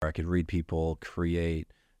I could read people,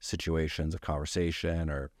 create situations of conversation,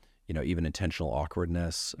 or even intentional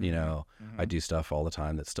awkwardness. I do stuff all the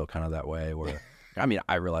time that's still kind of that way. Where I mean,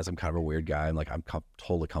 I realize I'm kind of a weird guy. I'm like, I'm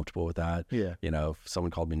totally comfortable with that. Yeah. If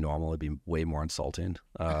someone called me normal, it'd be way more insulting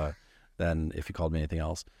than if you called me anything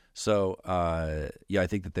else. So I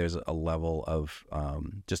think that there's a level of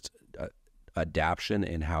just adaption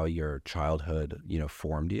in how your childhood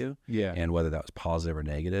formed you, and whether that was positive or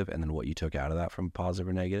negative, and then what you took out of that from positive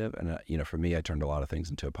or negative. And for me, I turned a lot of things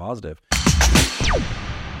into a positive.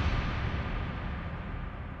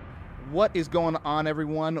 What is going on,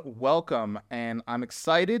 everyone? Welcome, and I'm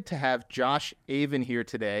excited to have Josh Aven here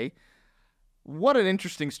today. What an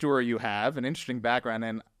interesting story you have, an interesting background,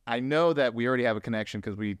 and I know that we already have a connection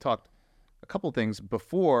because we talked a couple of things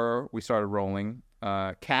before we started rolling.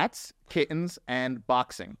 Cats, kittens, and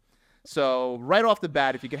boxing. So right off the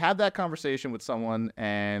bat, if you could have that conversation with someone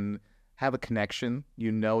and have a connection,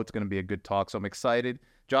 it's going to be a good talk. So I'm excited.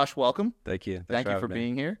 Josh, welcome. Thank you. Thank you for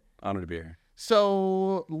being here. Honored to be here.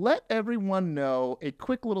 So let everyone know a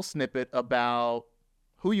quick little snippet about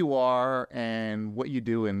who you are and what you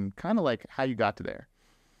do and kind of like how you got to there.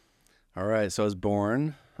 All right. So I was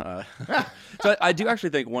born. So I do actually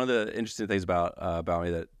think one of the interesting things about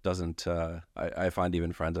me that doesn't, I find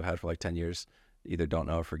even friends I've had for like 10 years either don't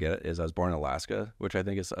know or forget it, is I was born in Alaska, which I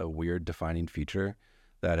think is a weird defining feature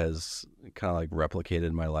that has kind of like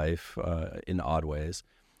replicated my life in odd ways.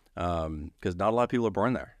 Because not a lot of people are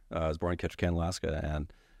born there. I was born in Ketchikan, Alaska,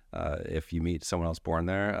 and if you meet someone else born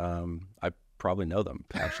there, I probably know them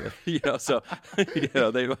actually. So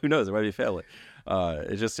who knows? It might be family.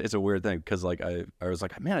 It's a weird thing because like I was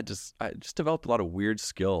like, man, I just developed a lot of weird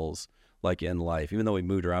skills like in life, even though we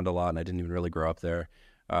moved around a lot and I didn't even really grow up there.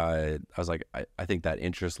 I was like, I think that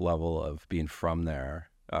interest level of being from there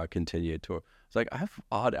continued to. It's like I have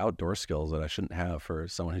odd outdoor skills that I shouldn't have for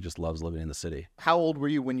someone who just loves living in the city. How old were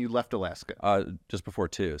you when you left Alaska? Just before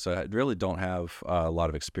 2. So I really don't have a lot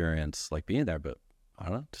of experience like being there, but I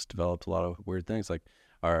don't know, just developed a lot of weird things. Like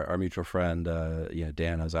our mutual friend,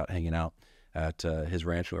 Dan, I was out hanging out at his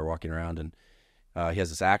ranch. We were walking around, and he has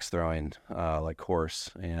this axe throwing like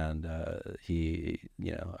course, and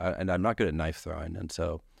and I'm not good at knife throwing, and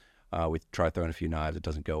so we tried throwing a few knives. It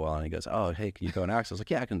doesn't go well, and he goes, "Oh, hey, can you throw an axe?" I was like,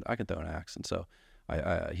 "Yeah, I can throw an axe." And so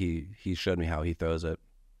he showed me how he throws it.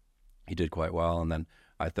 He did quite well, and then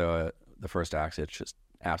I throw it. The first axe, it's just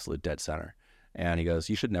absolute dead center. And he goes,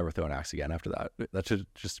 "You should never throw an axe again after that. That should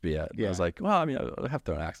just be it." Yeah. I was like, well, I mean, I have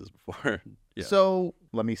thrown axes before. Yeah. So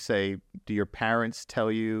let me say, do your parents tell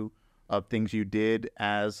you of things you did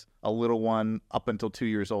as a little one up until 2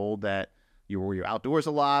 years old that were you outdoors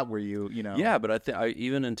a lot? Were you? Yeah, but I think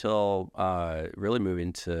even until really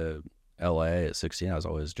moving to LA at 16, I was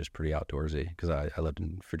always just pretty outdoorsy because I lived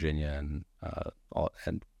in Virginia and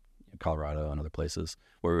Colorado and other places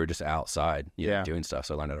where we were just outside doing stuff.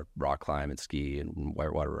 So I learned how to rock climb and ski and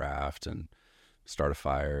whitewater raft and start a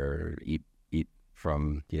fire, eat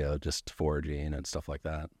from just foraging and stuff like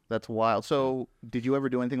that. That's wild. So did you ever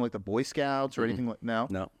do anything like the Boy Scouts or anything like No,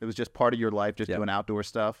 it was just part of your life, just doing outdoor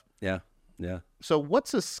stuff. Yeah. So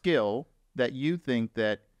what's a skill that you think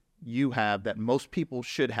that you have that most people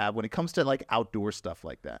should have when it comes to like outdoor stuff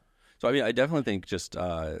like that? So I mean, I definitely think just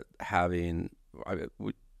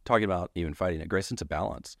talking about even fighting, a great sense of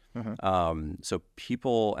balance. So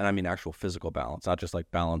people, and I mean actual physical balance, not just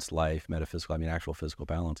like balanced life, metaphysical, I mean actual physical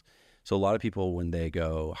balance. So a lot of people, when they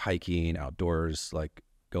go hiking outdoors, like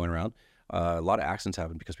going around, a lot of accidents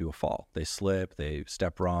happen because people fall. They slip, they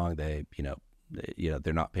step wrong,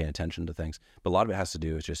 they're not paying attention to things. But a lot of it has to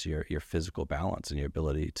do with just your physical balance and your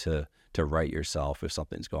ability to right yourself if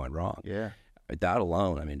something's going wrong. Yeah. That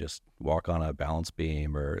alone, I mean, just walk on a balance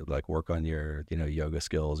beam or like work on your, yoga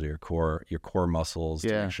skills or your core muscles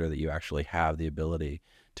to make sure that you actually have the ability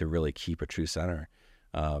to really keep a true center.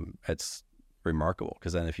 It's remarkable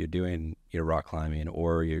because then if you're doing, rock climbing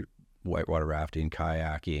or you're whitewater rafting,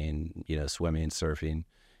 kayaking, swimming, surfing,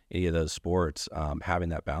 any of those sports, having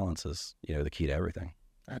that balance is, the key to everything.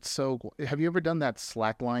 That's so cool. Have you ever done that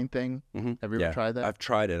slackline thing? Mm-hmm. Have you ever tried that? I've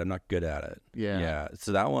tried it. I'm not good at it. Yeah.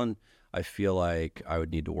 So that one, I feel like I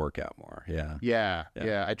would need to work out more. Yeah.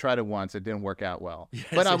 I tried it once. It didn't work out well. Yes.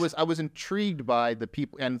 But I was intrigued by the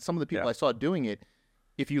people and some of the people I saw doing it.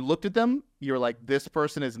 If you looked at them, you're like, this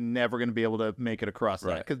person is never going to be able to make it across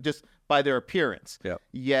that because just by their appearance. Yeah.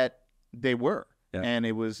 Yet they were, and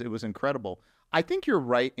it was incredible. I think you're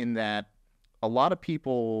right in that a lot of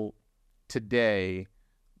people today,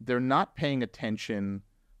 they're not paying attention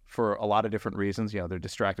for a lot of different reasons. They're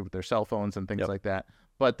distracted with their cell phones and things like that.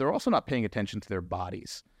 But they're also not paying attention to their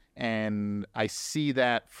bodies. And I see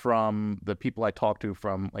that from the people I talk to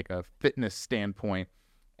from like a fitness standpoint,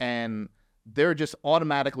 and they're just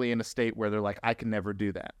automatically in a state where they're like, I can never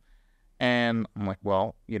do that. And I'm like,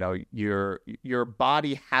 well, your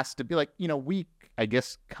body has to be like, we, I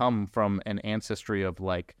guess, come from an ancestry of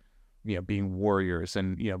like, being warriors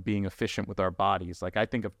and, being efficient with our bodies. Like I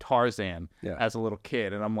think of Tarzan as a little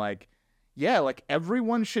kid, and I'm like, yeah, like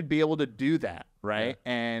everyone should be able to do that, right?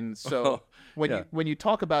 Yeah. And so when you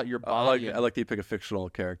talk about your body, I like that you pick a fictional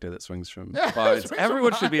character that swings from vines.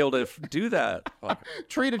 Everyone should be able to do that.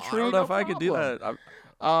 Tree to tree. I don't know if I could do that.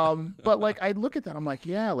 But like I look at that, I'm like,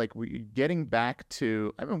 yeah, like we getting back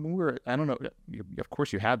to. I mean, I don't know. Of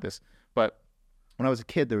course, you had this, but when I was a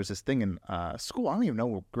kid, there was this thing in school. I don't even know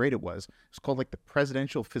what grade it was. It's called like the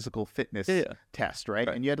Presidential Physical Fitness Test, right?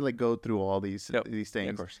 And you had to like go through all these things. Yeah,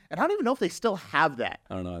 of course. And I don't even know if they still have that.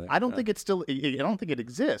 I don't know either. I don't think it's still. I don't think it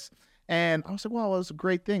exists. And I was like, well, it was a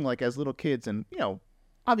great thing, like as little kids, and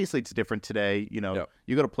obviously it's different today. You go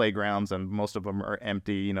to playgrounds and most of them are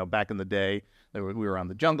empty. Back in the day, we were on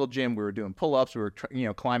the jungle gym. We were doing pull-ups. We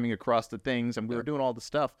were climbing across the things, and we were doing all the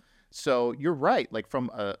stuff. So you're right. Like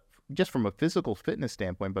just from a physical fitness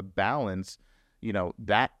standpoint, but balance,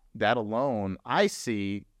 that alone, I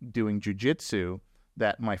see doing jujitsu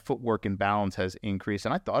that my footwork and balance has increased,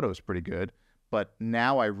 and I thought it was pretty good, but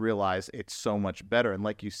now I realize it's so much better. And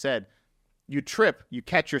like you said, you trip, you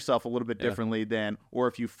catch yourself a little bit differently or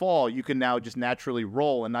if you fall, you can now just naturally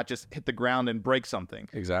roll and not just hit the ground and break something.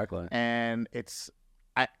 Exactly. And it's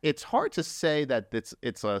hard to say that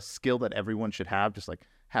it's a skill that everyone should have, just like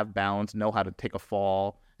have balance, know how to take a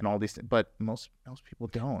fall and all these things, but most people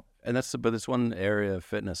don't. And but it's one area of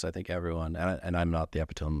fitness I think everyone, and I'm not the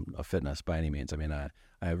epitome of fitness by any means. I mean,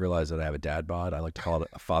 I realize that I have a dad bod. I like to call it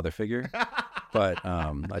a father figure, but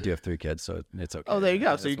I do have 3 kids, so it's okay. Oh, there you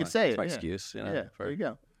go. So you can say it. It's my excuse. There you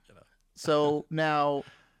go. So now,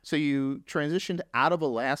 you transitioned out of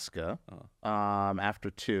Alaska after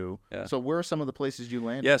 2. Yeah. So where are some of the places you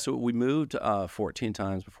landed? Yeah, so we moved 14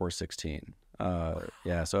 times before 16.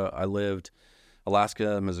 So I lived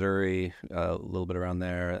Alaska, Missouri, a little bit around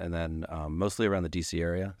there, and then mostly around the D.C.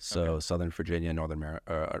 area. So Southern Virginia,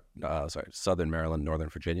 Southern Maryland, Northern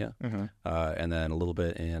Virginia, and then a little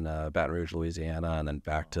bit in Baton Rouge, Louisiana, and then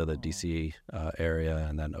back to the D.C. Area,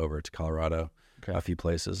 and then over to Colorado, a few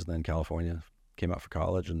places, and then California. Came out for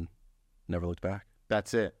college and never looked back.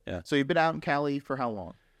 That's it. Yeah. So you've been out in Cali for how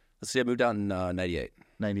long? Let's see, I moved out in 98.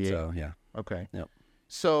 98. So yeah. Okay. Yep.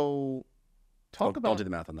 So talk about. Don't do the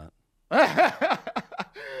math on that.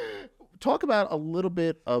 Talk about a little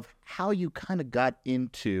bit of how you kind of got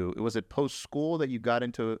into. Was it post school that you got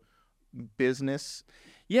into business?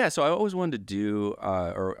 Yeah, so I always wanted to do,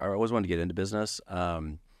 or I always wanted to get into business.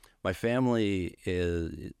 My family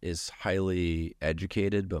is highly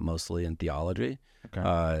educated, but mostly in theology.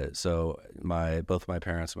 Okay. So both my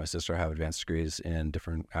parents and my sister have advanced degrees in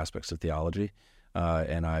different aspects of theology.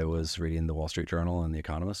 And I was reading the Wall Street Journal and The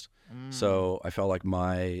Economist. So I felt like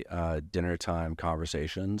my dinner time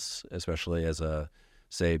conversations, especially as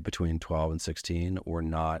say between 12 and 16, were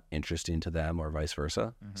not interesting to them or vice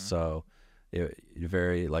versa. So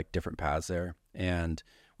very like different paths there. And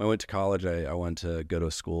when I went to college, I wanted to go to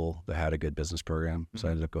a school that had a good business program. So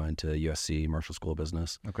I ended up going to USC Marshall School of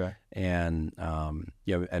Business. Okay. And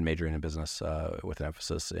and majoring in business with an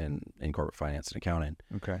emphasis in corporate finance and accounting.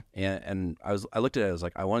 Okay. And I looked at it, I was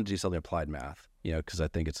like, I wanted to do something applied math, because I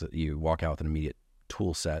think you walk out with an immediate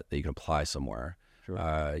tool set that you can apply somewhere.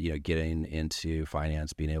 Sure. Getting into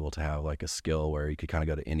finance, being able to have like a skill where you could kind of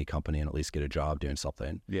go to any company and at least get a job doing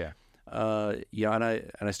something. Yeah. And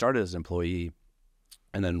I started as an employee.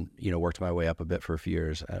 And then, worked my way up a bit for a few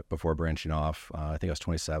years before branching off. I think I was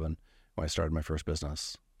 27 when I started my first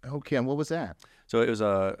business. Okay, and what was that? So it was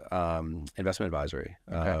investment advisory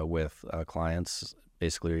with clients,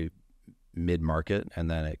 basically mid-market,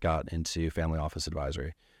 and then it got into family office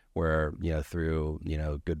advisory, where through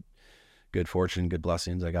good fortune, good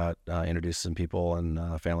blessings, I got introduced to some people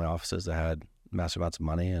in family offices that had massive amounts of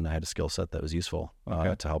money, and I had a skill set that was useful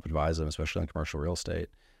to help advise them, especially on commercial real estate.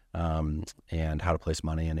 And how to place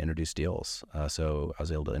money and introduce deals. So I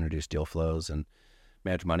was able to introduce deal flows and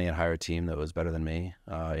manage money and hire a team that was better than me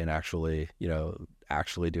in actually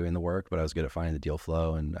doing the work. But I was good at finding the deal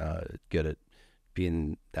flow and good at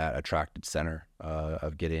being that attracted center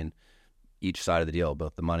of getting each side of the deal,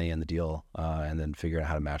 both the money and the deal, and then figuring out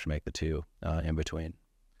how to match make the two in between.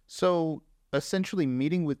 So essentially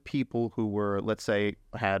meeting with people who were, let's say,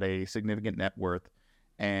 had a significant net worth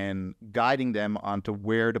and guiding them onto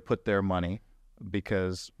where to put their money,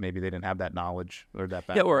 because maybe they didn't have that knowledge or that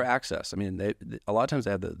Yeah, background. or access. I mean, a lot of times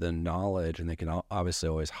they have the knowledge, and they can obviously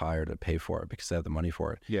always hire to pay for it because they have the money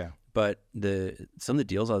for it. Yeah. But some of the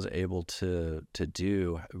deals I was able to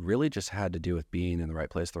do really just had to do with being in the right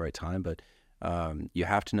place at the right time. But you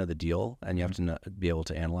have to know the deal, and you have to be able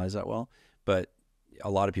to analyze that well. But a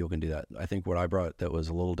lot of people can do that. I think what I brought that was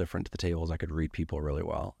a little different to the table is I could read people really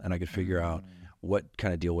well, and I could figure out what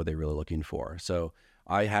kind of deal were they really looking for. So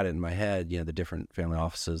I had it in my head, the different family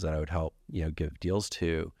offices that I would help, give deals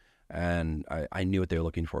to. And I knew what they were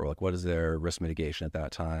looking for. Like, what is their risk mitigation at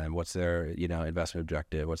that time? What's their, investment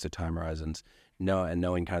objective? What's their time horizons? And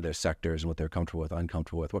knowing kind of their sectors and what they're comfortable with,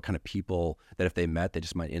 uncomfortable with. What kind of people that if they met, they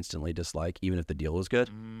just might instantly dislike, even if the deal was good.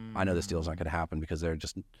 I know this deal's not going to happen because they're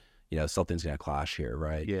just, something's going to clash here,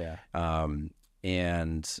 right? Yeah.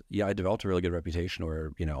 And I developed a really good reputation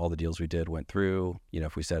where, all the deals we did went through.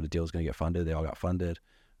 If we said a deal was going to get funded, they all got funded.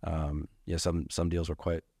 Some deals were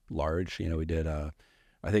quite large. We did,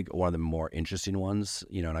 I think one of the more interesting ones,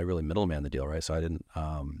 and I really middleman the deal, right? So I didn't,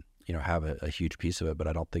 have a huge piece of it, but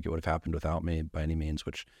I don't think it would have happened without me by any means,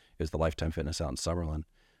 which is the Lifetime Fitness out in Summerlin.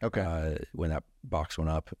 Okay. When that box went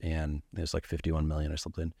up, and it was like 51 million or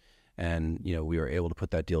something. And, we were able to put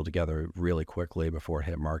that deal together really quickly before it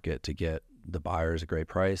hit market to get the buyers a great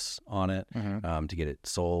price on it, to get it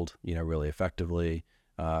sold, really effectively,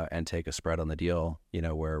 and take a spread on the deal,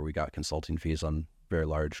 where we got consulting fees on very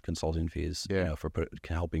large consulting fees, for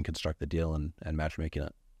helping construct the deal and matchmaking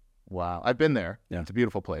it. Wow. I've been there. Yeah. It's a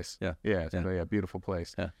beautiful place. Yeah. Yeah. It's a beautiful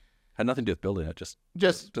place. Yeah. Had nothing to do with building it, just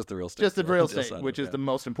the real estate. Just the real deal estate, side of which it, is the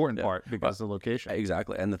most important part because of the location.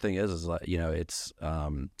 Exactly. And the thing is like, it's,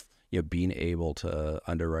 being able to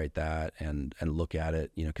underwrite that and look at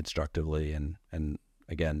it, constructively and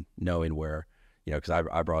again, knowing where, because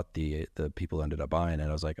I brought the people who ended up buying it.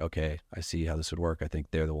 I was like, okay, I see how this would work. I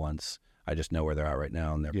think they're the ones. I just know where they're at right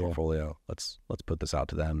now in their portfolio. Let's put this out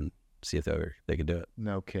to them and see if they can do it.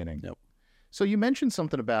 No kidding. Yep. So you mentioned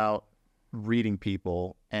something about reading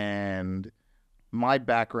people, and my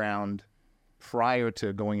background prior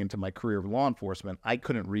to going into my career of law enforcement, I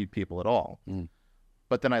couldn't read people at all.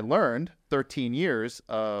 But then I learned 13 years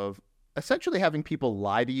of essentially having people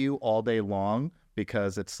lie to you all day long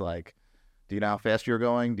because it's like, do you know how fast you're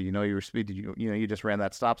going? Do you know your speed? Did you just ran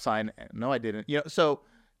that stop sign? No, I didn't. So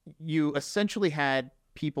you essentially had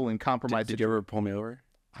people in compromised. Did you ever pull me over?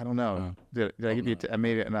 I don't know. Did I give you?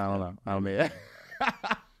 Maybe no, I don't know. I don't mean.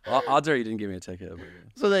 Well, odds are you didn't give me a ticket.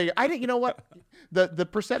 So I didn't. You know what? The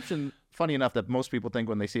perception, funny enough, that most people think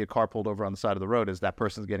when they see a car pulled over on the side of the road is that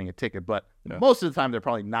person's getting a ticket. But most of the time, they're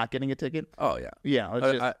probably not getting a ticket. Oh yeah.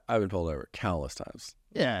 Yeah. I've been pulled over countless times.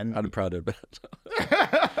 Yeah, and I'm proud to admit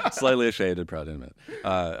it. Slightly ashamed and proud to admit it.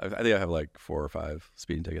 I think I have like 4 or 5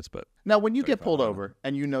 speeding tickets, but now when you get pulled over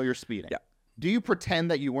and you're speeding, do you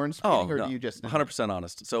pretend that you weren't speeding, or do you just 100%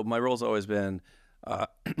 honest? So my role's always been,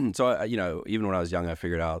 even when I was young, I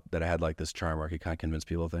figured out that I had like this charm where I could kind of convince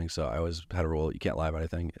people of things. So I always had a rule: you can't lie about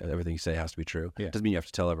anything. Everything you say has to be true. Yeah. Doesn't mean you have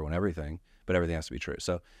to tell everyone everything, but everything has to be true.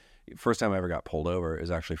 So first time I ever got pulled over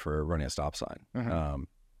is actually for running a stop sign. I'm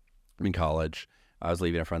in college. I was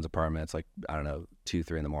leaving a friend's apartment. It's like, I don't know, 2,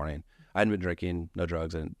 3 in the morning. I hadn't been drinking, no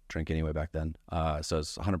drugs. I didn't drink anyway back then. So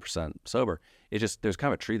it's 100% sober. It's just, there's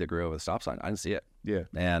kind of a tree that grew over the stop sign. I didn't see it. Yeah.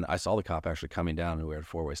 And I saw the cop actually coming down, and we had a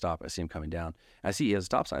 4-way stop. I see him coming down. And I see he has a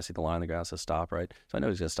stop sign. I see the line on the ground that says stop, right? So I know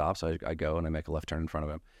he's going to stop. So I go and I make a left turn in front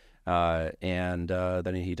of him.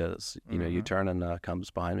 Then he does, U-turn and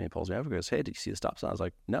comes behind me and pulls me over and goes, hey, did you see the stop sign? I was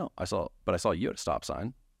like, no, I saw you at a stop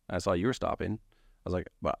sign. I saw you were stopping. I was like,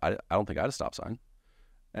 but I don't think I had a stop sign.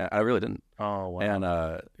 And I really didn't. Oh, wow. And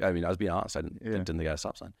I was being honest. I didn't think I had a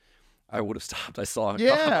stop sign. I would have stopped. I saw a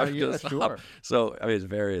yeah, car. yeah, sure. So it's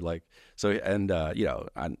very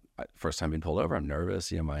first time being pulled over, I'm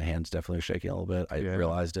nervous. My hands definitely shaking a little bit. I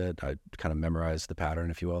realized it. I kind of memorized the pattern,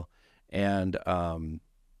 if you will. And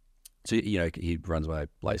so he runs my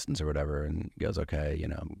license or whatever and goes, okay,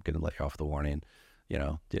 I'm going to let you off the warning.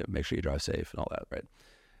 Make sure you drive safe and all that,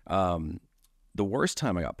 right? The worst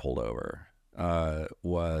time I got pulled over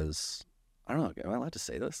was, I don't know, am I allowed to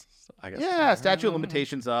say this? I guess. Yeah, statute of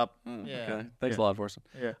limitations up. Yeah. Okay. Thanks, law enforcement.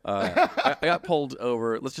 Yeah. I got pulled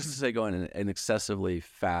over, let's just say going an excessively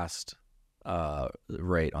fast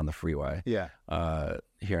rate on the freeway. Yeah.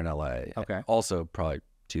 Here in LA. Okay. Also probably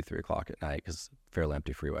 2, 3 o'clock at night because fairly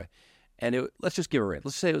empty freeway. And let's just give a rate.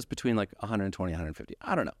 Let's say it was between like 120, 150.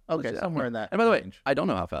 I don't know. Okay, somewhere in that And by the way, range. I don't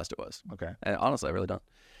know how fast it was. Okay. And honestly, I really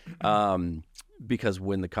don't. Because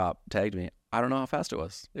when the cop tagged me, I don't know how fast it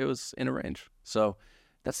was. It was in a range. So,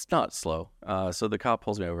 That's not slow. So the cop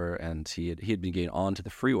pulls me over, and he had been getting onto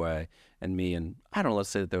the freeway, and me and I don't know. Let's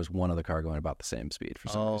say that there was one other car going about the same speed for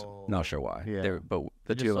some reason. Not sure why. Yeah. But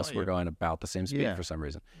the two of us were going about the same speed for some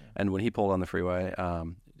reason. Yeah. And when he pulled on the freeway,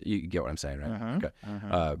 you get what I'm saying, right?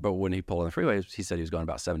 Okay. But when he pulled on the freeway, he said he was going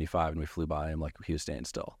about 75, and we flew by him like he was staying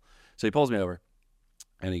still. So he pulls me over,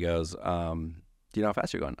 and he goes, "Do you know how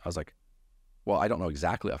fast you're going?" I was like, "Well, I don't know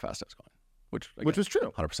exactly how fast I was going," which was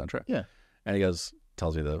true, 100% true. Yeah. And he goes,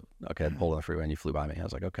 tells me I pulled on the freeway and you flew by me. I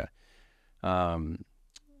was like, okay.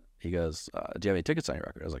 He goes, do you have any tickets on your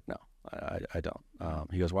record? I was like, no, I don't.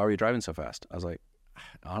 He goes, why were you driving so fast? I was like,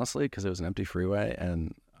 honestly, because it was an empty freeway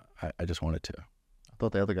and I just wanted to. I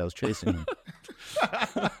thought the other guy was chasing me.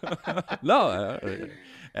 No.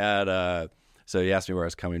 So he asked me where I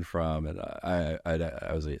was coming from, and I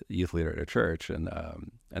was a youth leader at a church, and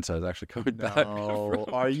so I was actually coming back. No,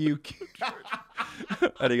 are you kidding?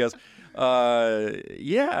 And he goes,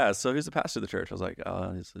 yeah, so he's the pastor of the church. I was like,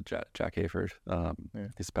 oh, he's Jack Hayford.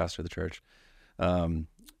 He's the pastor of the church. And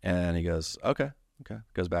he goes, okay.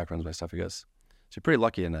 Goes back, runs my stuff. He goes, so you're pretty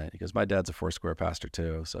lucky tonight. He goes, my dad's a Foursquare pastor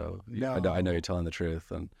too, so I know you're telling the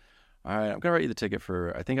truth. And all right, I'm going to write you the ticket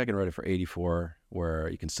I think I can write it for 84, where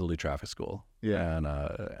you can still do traffic school. Yeah. And,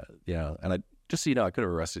 and I just so you know, I could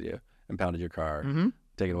have arrested you, impounded your car,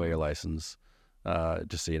 taken away your license,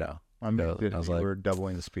 just so you know. I was like, we're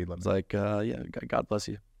doubling the speed limit. It's like, God bless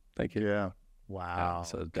you. Thank you. Yeah. Wow. Yeah,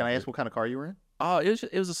 so can I ask what kind of car you were in? Oh, it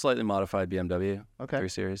was a slightly modified BMW 3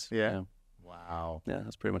 Series. Yeah. Wow. Yeah,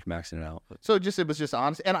 that's pretty much maxing it out. So it was just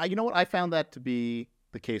honest. And you know what? I found that to be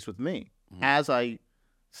the case with me. As I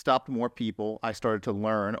stopped more people, I started to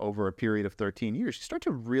learn over a period of 13 years. You start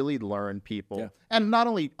to really learn people. And not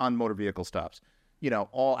only on motor vehicle stops.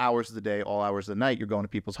 All hours of the day, all hours of the night, you're going to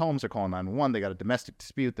people's homes. They're calling 911. They got a domestic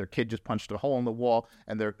dispute. Their kid just punched a hole in the wall,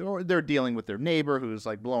 and they're dealing with their neighbor who's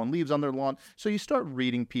like blowing leaves on their lawn. So you start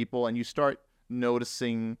reading people, and you start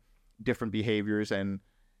noticing different behaviors. And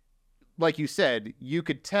like you said, you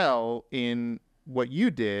could tell in what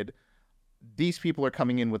you did, these people are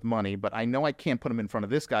coming in with money, but I know I can't put them in front of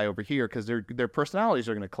this guy over here because their personalities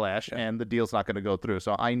are going to clash, and the deal's not going to go through.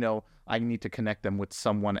 So I know I need to connect them with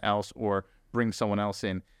someone else or bring someone else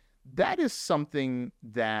in. That is something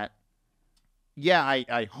that,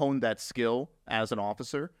 I honed that skill as an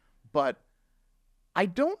officer, but I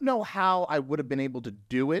don't know how I would have been able to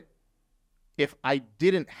do it if I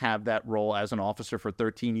didn't have that role as an officer for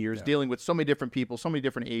 13 years, dealing with so many different people, so many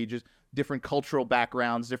different ages, different cultural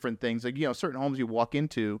backgrounds, different things. Like, certain homes you walk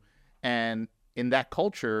into, and in that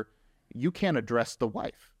culture, you can't address the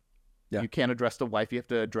wife. Yeah. You can't address the wife. You have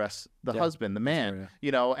to address the husband, the man,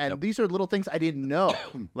 and these are little things I didn't know.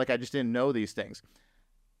 Like, I just didn't know these things.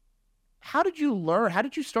 How did you learn? How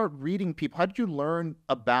did you start reading people? How did you learn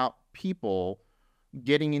about people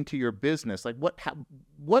getting into your business? Like,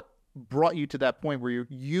 what brought you to that point where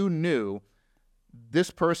you knew this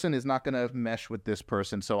person is not going to mesh with this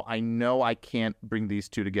person, so I know I can't bring these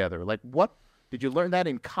two together? Like, what? Did you learn that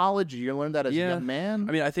in college? Did you learn that as a young man?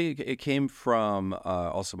 I mean, I think it came from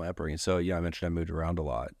also my upbringing. So, I mentioned I moved around a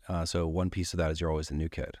lot. So one piece of that is you're always the new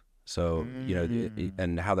kid. So,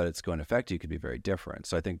 and how that it's going to affect you could be very different.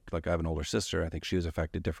 So I think, like, I have an older sister. I think she was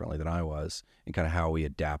affected differently than I was in kind of how we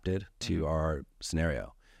adapted to our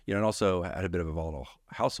scenario. And also had a bit of a volatile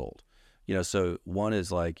household. So one is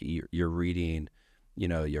like you're reading,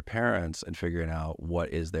 your parents and figuring out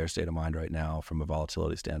what is their state of mind right now from a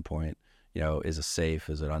volatility standpoint. Is it safe?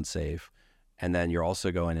 Is it unsafe? And then you're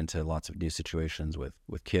also going into lots of new situations with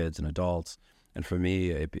kids and adults. And for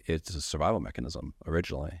me, it's a survival mechanism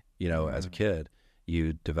originally. As a kid,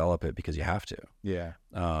 you develop it because you have to. Yeah.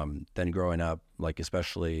 Then growing up, like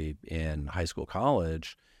especially in high school,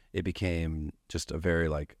 college, it became just a very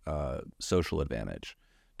social advantage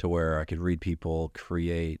to where I could read people,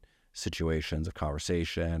 create situations of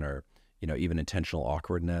conversation or even intentional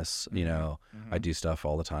awkwardness. I do stuff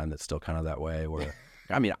all the time that's still kind of that way where,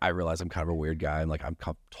 I realize I'm kind of a weird guy. I'm like, I'm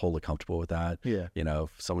totally comfortable with that. Yeah. If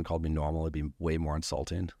someone called me normal, it'd be way more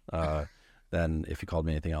insulting than if you called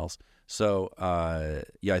me anything else. So, I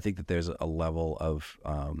think that there's a level of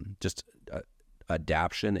just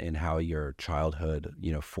adaption in how your childhood,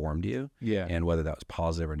 formed you. Yeah. And whether that was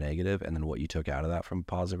positive or negative, and then what you took out of that from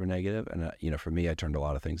positive or negative. And, for me, I turned a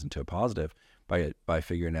lot of things into a positive by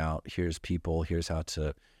figuring out, here's people, here's how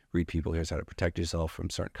to read people, here's how to protect yourself from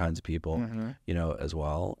certain kinds of people, as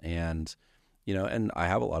well. And, and I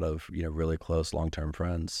have a lot of, really close long-term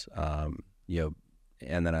friends,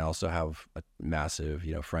 and then I also have a massive,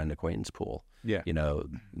 friend acquaintance pool,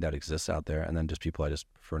 that exists out there. And then just people I just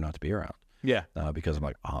prefer not to be around. Yeah. Because I'm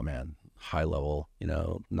like, oh man, high level,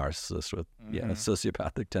 narcissist with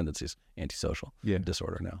sociopathic tendencies, antisocial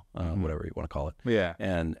disorder now, whatever you want to call it. Yeah.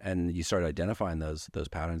 And you start identifying those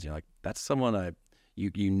patterns. You're like, that's someone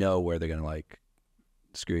you know where they're gonna like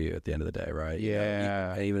screw you at the end of the day, right?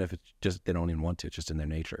 Yeah. And even if it's just they don't even want to, it's just in their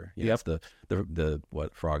nature. It's the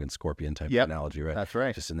what frog and scorpion type of analogy, right? That's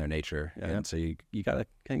right. Just in their nature. And so you gotta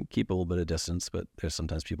kind of keep a little bit of distance, but there's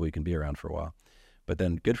sometimes people you can be around for a while. But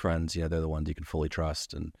then good friends, they're the ones you can fully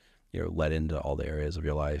trust and let into all the areas of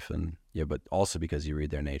your life, and but also because you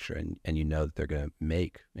read their nature and you know that they're going to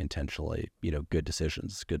make intentionally good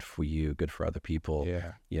decisions, good for you, good for other people,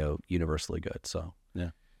 universally good. So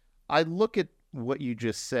I look at what you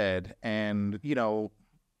just said, and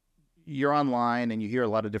you're online and you hear a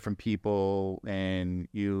lot of different people, and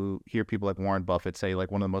you hear people like Warren Buffett say,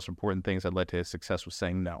 like, one of the most important things that led to his success was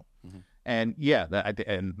saying no. And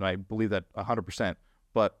I believe that 100%.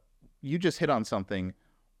 But you just hit on something.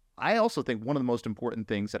 I also think one of the most important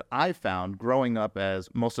things that I found growing up, as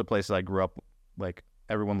most of the places I grew up, like,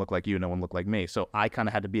 everyone looked like you, no one looked like me. So I kind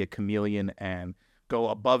of had to be a chameleon and go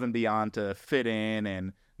above and beyond to fit in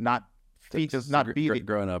and not be.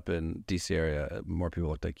 Growing up in DC area, more people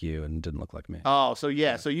looked like you and didn't look like me. Oh, so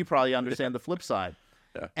so you probably understand the flip side.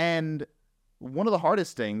 Yeah. And one of the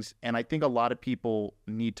hardest things, and I think a lot of people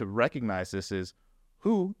need to recognize this, is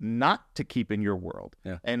who not to keep in your world.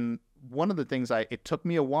 Yeah. And one of the things it took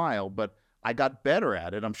me a while, but I got better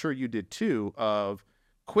at it, I'm sure you did too, of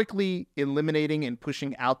quickly eliminating and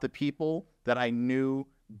pushing out the people that I knew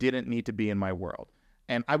didn't need to be in my world.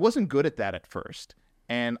 And I wasn't good at that at first.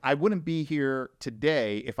 And I wouldn't be here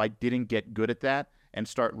today if I didn't get good at that and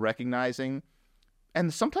start recognizing.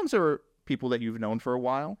 And sometimes there are people that you've known for a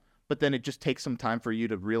while, but then it just takes some time for you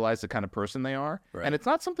to realize the kind of person they are. Right. And it's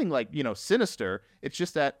not something like, sinister. It's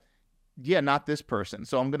just that, not this person.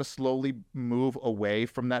 So I'm going to slowly move away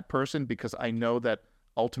from that person because I know that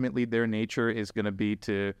ultimately their nature is going to be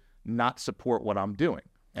to not support what I'm doing.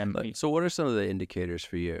 And so what are some of the indicators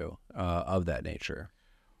for you of that nature?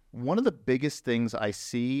 One of the biggest things I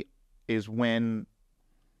see is when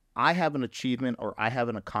I have an achievement or I have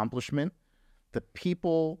an accomplishment, the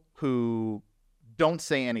people who don't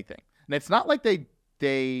say anything. And it's not like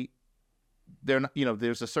they're not,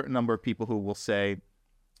 there's a certain number of people who will say,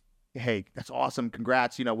 hey, that's awesome,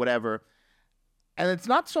 congrats, whatever. And it's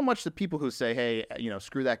not so much the people who say, hey,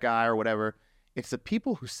 screw that guy or whatever. It's the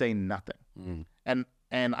people who say nothing.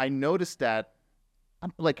 And I noticed that,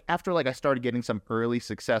 like, after I started getting some early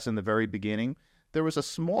success in the very beginning, there was a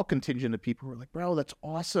small contingent of people who were like, bro, that's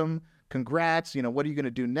awesome. Congrats. What are you going to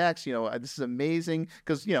do next? This is amazing.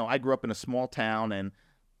 Because, I grew up in a small town, and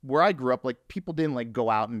where I grew up, people didn't go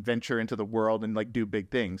out and venture into the world and do big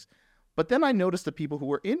things. But then I noticed the people who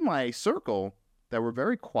were in my circle that were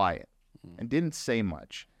very quiet and didn't say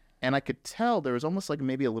much. And I could tell there was almost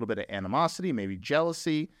maybe a little bit of animosity, maybe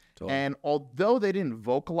jealousy. Totally. And although they didn't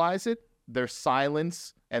vocalize it, their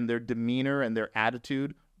silence and their demeanor and their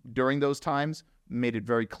attitude during those times made it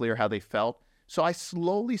very clear how they felt. So I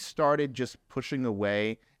slowly started just pushing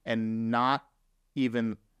away and not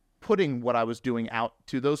even putting what I was doing out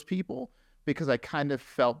to those people because I kind of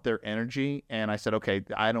felt their energy. And I said, okay,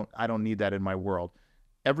 I don't need that in my world.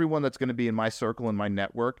 Everyone that's going to be in my circle and my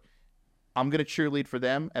network, I'm going to cheerlead for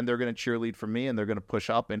them, and they're going to cheerlead for me, and they're going to push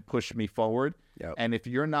up and push me forward. Yep. And if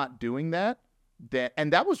you're not doing that,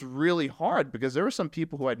 and that was really hard because there were some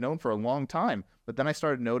people who I'd known for a long time, but then I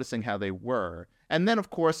started noticing how they were. And then, of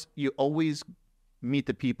course, you always meet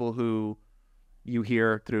the people who you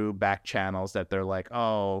hear through back channels that they're like,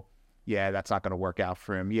 oh, yeah, that's not going to work out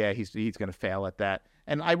for him. Yeah, he's going to fail at that.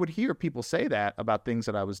 And I would hear people say that about things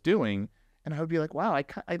that I was doing, and I would be like, wow,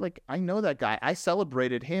 I know that guy. I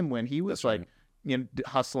celebrated him when he was That's right.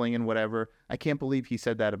 hustling and whatever. I can't believe he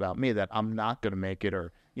said that about me, that I'm not going to make it,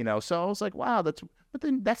 or so I was like, wow, but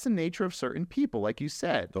then that's the nature of certain people, like you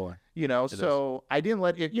said. Totally. So I didn't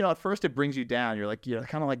let it, at first it brings you down. You're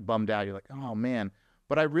kind of bummed out. You're like, oh man.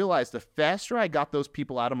 But I realized the faster I got those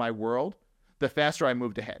people out of my world, the faster I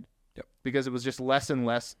moved ahead. Yep. Because it was just less and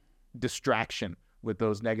less distraction with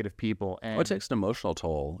those negative people. And it takes an emotional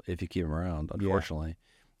toll if you keep them around, unfortunately.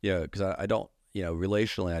 Yeah, because I don't,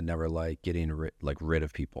 relationally, I never like getting rid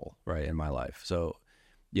of people, right, in my life. So,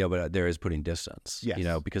 but there is putting distance,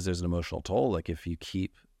 yes. Because there's an emotional toll. Like if you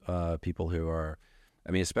keep people who are,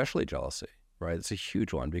 especially jealousy, right? It's a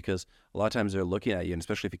huge one because a lot of times they're looking at you, and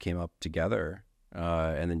especially if you came up together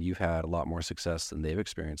and then you've had a lot more success than they've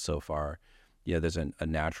experienced so far. There's a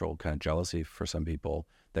natural kind of jealousy for some people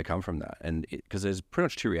that come from that. And because there's pretty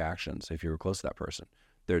much two reactions if you're close to that person.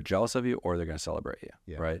 They're jealous of you or they're going to celebrate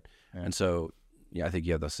you, right? Yeah. And so, I think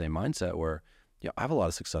you have the same mindset where, I have a lot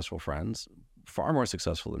of successful friends, far more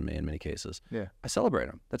successful than me in many cases. Yeah. I celebrate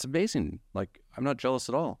them. That's amazing. Like, I'm not jealous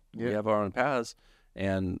at all. Yeah. We have our own paths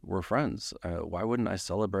and we're friends. Why wouldn't I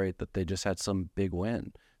celebrate that they just had some big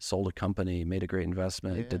win, sold a company, made a great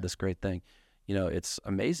investment, did this great thing? It's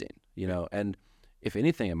amazing, and if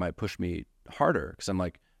anything, it might push me harder because I'm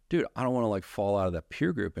like, dude, I don't want to like fall out of that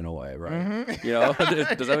peer group in a way, right?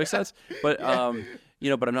 Mm-hmm. Does that make sense? But,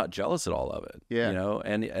 but I'm not jealous at all of it,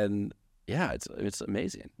 and yeah, it's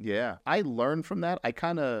amazing. Yeah. I learned from that.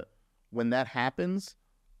 When that happens,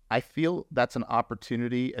 I feel that's an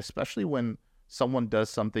opportunity, especially when someone does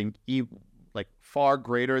something like far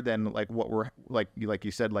greater than like what we're like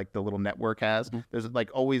you said, like the little network has. Mm-hmm. There's like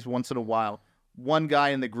always once in a while, one guy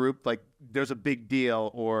in the group, like there's a big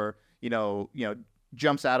deal or,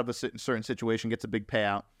 jumps out of a certain situation, gets a big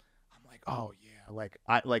payout. I'm like, oh yeah.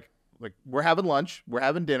 Like we're having lunch, we're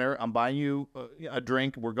having dinner. I'm buying you a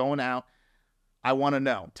drink. We're going out. I want to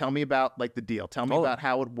know. Tell me about like the deal. Tell me about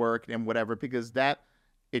how it worked and whatever, because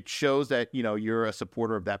it shows that, you're a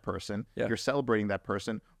supporter of that person. Yeah. You're celebrating that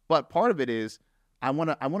person. But part of it is I want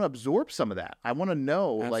to absorb some of that. I want to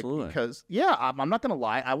know, Absolutely. because I'm not going to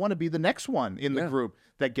lie. I want to be the next one in the group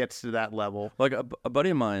that gets to that level. Like a buddy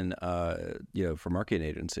of mine, for marketing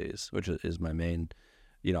agencies, which is my main,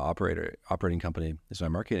 operating company is my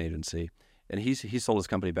marketing agency. And he sold his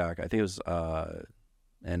company back. I think it was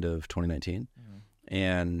end of 2019. Mm-hmm.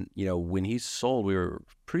 And, when he sold, we were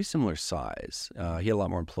pretty similar size. He had a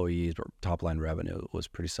lot more employees, but top line revenue was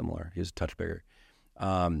pretty similar. He was a touch bigger.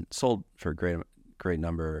 Sold for a great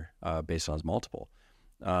number based on his multiple.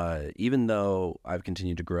 Even though I've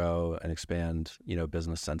continued to grow and expand,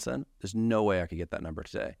 business since then, there's no way I could get that number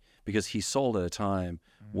today because he sold at a time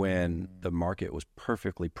when the market was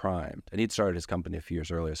perfectly primed. And he'd started his company a few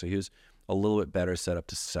years earlier, so he was a little bit better set up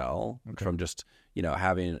to sell from just,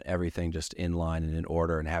 having everything just in line and in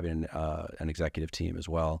order and having an executive team as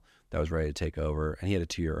well that was ready to take over. And he had a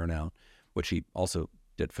 2-year earnout, which he also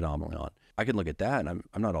did phenomenally on. I can look at that and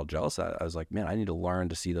I'm not all jealous of that. I was like, man, I need to learn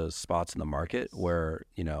to see those spots in the market where,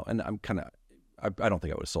 and I'm kind of, I don't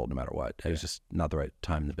think I would have sold no matter what. It was just not the right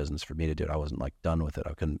time in the business for me to do it. I wasn't like done with it.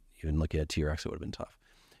 I couldn't even look at a TRX. It would have been tough,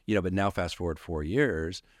 but now fast forward 4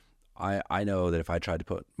 years, I know that if I tried to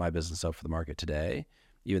put my business up for the market today,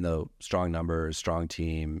 even though strong numbers, strong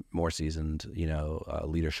team, more seasoned,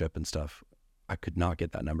 leadership and stuff, I could not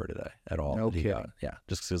get that number today at all. No kidding. Yeah,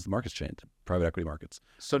 just because the market's changed, private equity markets.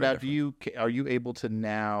 So now, are you able to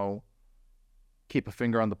now keep a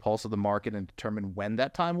finger on the pulse of the market and determine when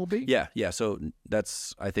that time will be? Yeah. So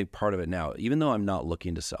that's, I think, part of it now. Even though I'm not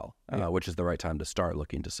looking to sell, which is the right time to start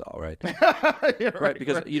looking to sell, right? right,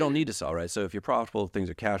 because you don't need to sell, right? So if you're profitable, things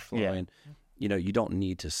are cash flowing, you don't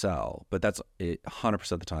need to sell. But that's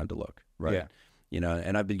 100% the time to look, right? Yeah.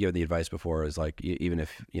 And I've been given the advice before is like, even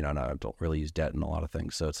if, and I don't really use debt in a lot of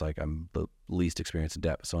things. So it's like I'm the least experienced in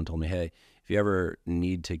debt. But someone told me, hey, if you ever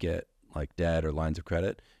need to get like debt or lines of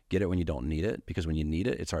credit, get it when you don't need it, because when you need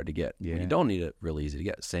it, it's hard to get. Yeah. When you don't need it, really easy to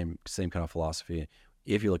get. Same kind of philosophy.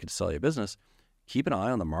 If you're looking to sell your business, keep an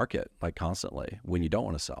eye on the market like constantly when you don't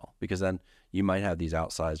want to sell, because then you might have these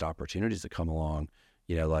outsized opportunities that come along,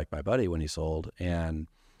 like my buddy when he sold. And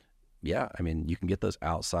yeah, I mean, you can get those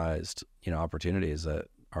outsized, opportunities that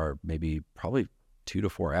are maybe probably 2 to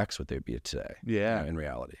 4x what they'd be today. Yeah. In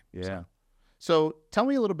reality. Yeah. So tell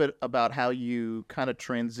me a little bit about how you kind of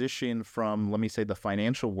transition from, let me say, the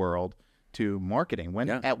financial world to marketing.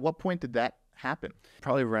 At what point did that happen?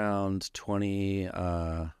 Probably around 20,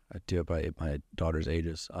 I do it by my daughter's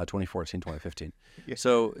ages, 2014, 2015. Yeah.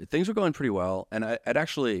 So things were going pretty well. And I'd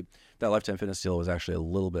actually, that Lifetime Fitness deal was actually a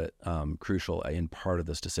little bit crucial in part of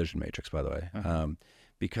this decision matrix, by the way,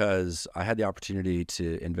 because I had the opportunity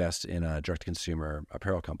to invest in a direct-to-consumer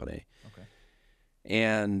apparel company. Okay.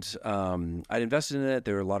 And I'd invested in it.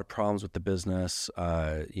 There were a lot of problems with the business.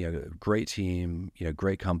 Great team,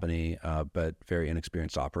 great company, but very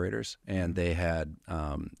inexperienced operators. And they had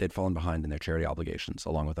they'd fallen behind in their charity obligations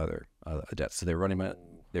along with other debts. So they were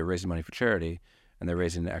raising money for charity, and they're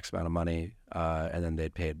raising X amount of money, and then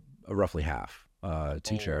they'd paid roughly half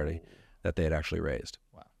to charity that they had actually raised.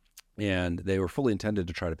 Wow! And they were fully intended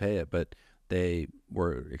to try to pay it, but they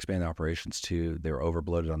were expanding operations too. They were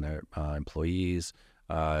overbloated on their employees.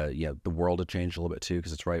 The world had changed a little bit too,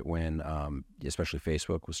 because it's right when, especially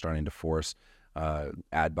Facebook was starting to force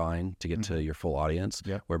ad buying to get to your full audience.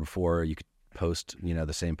 Yeah. Where before you could post,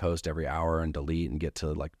 the same post every hour and delete and get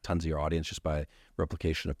to like tons of your audience just by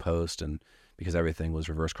replication of post, and because everything was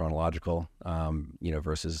reverse chronological,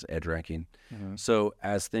 versus edge ranking. Mm-hmm. So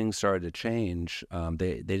as things started to change,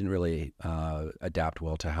 they didn't really adapt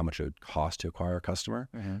well to how much it would cost to acquire a customer.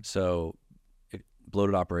 Mm-hmm. So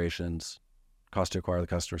bloated operations, cost to acquire the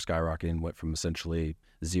customer skyrocketing, went from essentially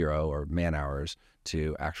 0 or man hours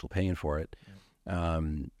to actual paying for it.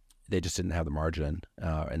 They just didn't have the margin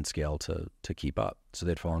and scale to keep up. So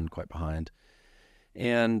they'd fallen quite behind.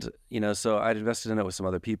 And, so I'd invested in it with some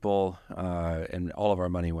other people, and all of our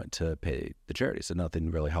money went to pay the charities. So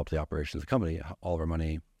nothing really helped the operations of the company. All of our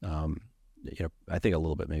money, I think a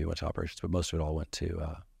little bit maybe went to operations, but most of it all went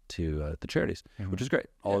to the charities, which is great.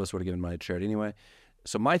 All of us would have given money to charity anyway.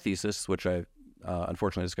 So my thesis, which I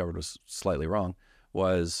unfortunately discovered was slightly wrong,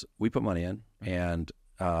 was we put money in, and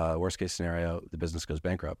worst case scenario, the business goes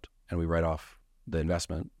bankrupt, and we write off the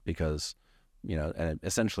investment because, and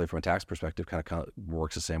essentially from a tax perspective, kind of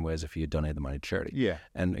works the same way as if you donate the money to charity. Yeah.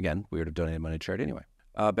 And again, we would have donated money to charity anyway.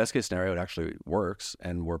 Best case scenario, it actually works,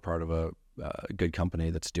 and we're part of a good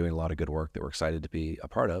company that's doing a lot of good work that we're excited to be a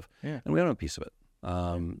part of, and we own a piece of it.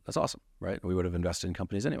 That's awesome, right? We would have invested in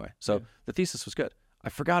companies anyway. So the thesis was good. I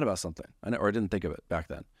forgot about something, or I didn't think of it back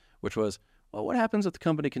then, which was, well, what happens if the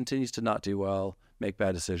company continues to not do well, make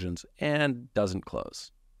bad decisions, and doesn't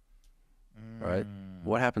close? Right?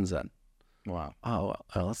 What happens then? Wow. Oh,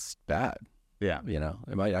 well, that's bad. Yeah.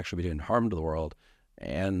 It might actually be doing harm to the world,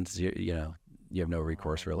 and you have no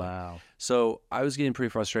recourse really. Wow. So I was getting pretty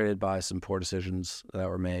frustrated by some poor decisions that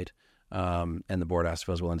were made, and the board asked if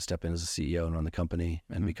I was willing to step in as a CEO and run the company.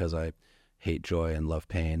 And because I hate joy and love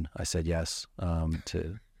pain, I said yes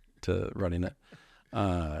to running it.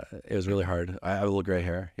 It was really hard. I have a little gray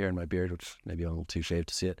hair here in my beard, which maybe I'm a little too shaved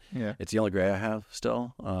to see it. Yeah. It's the only gray I have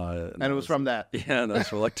still. And it was from that. Yeah, and that's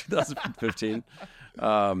from like 2015.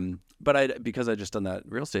 But because I just done that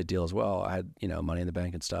real estate deal as well, I had, money in the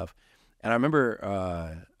bank and stuff. And I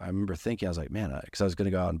remember thinking, I was like, man, because I was going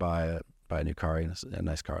to go out and buy a new car, a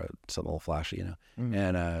nice car, something a little flashy,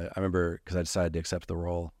 And I remember, because I decided to accept the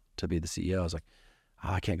role to be the CEO, I was like,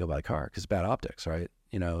 I can't go buy a car because it's bad optics, right?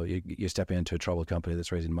 You're stepping into a troubled company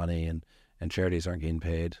that's raising money, and charities aren't getting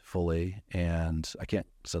paid fully, and I can't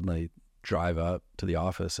suddenly drive up to the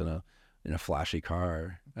office in a flashy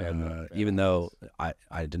car. Even though I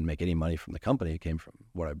didn't make any money from the company, it came from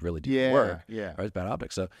what I really do for work. Yeah. Right? It's bad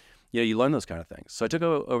optics. So you learn those kind of things. So I took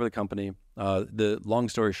over the company. The long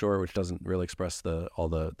story short, which doesn't really express all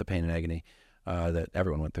the pain and agony that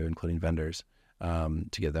everyone went through, including vendors, to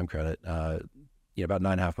give them credit. About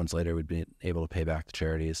 9.5 months later, we'd been able to pay back the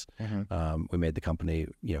charities. We made the company,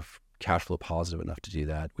 cash flow positive enough to do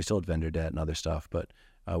that. We still had vendor debt and other stuff, but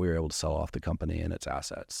we were able to sell off the company and its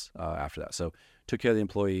assets after that. So took care of the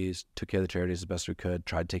employees, took care of the charities as best we could,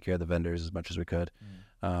 tried to take care of the vendors as much as we could.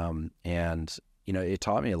 And it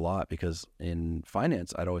taught me a lot, because in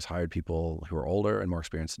finance, I'd always hired people who were older and more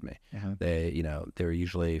experienced than me. They were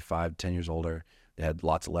usually 5 to 10 years older. They had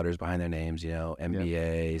lots of letters behind their names,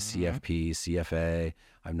 MBA, CFP, CFA.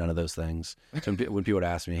 I have none of those things. So when people would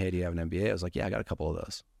ask me, hey, do you have an MBA? I was like, yeah, I got a couple of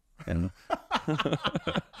those.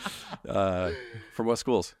 From what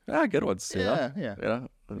schools? Good ones.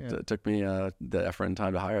 It took me the effort and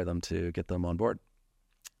time to hire them to get them on board.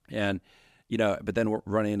 And, but then we're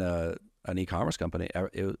running an e-commerce company.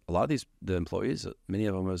 A lot of the employees, many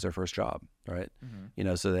of them, it was their first job, right?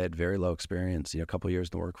 So they had very low experience, a couple of years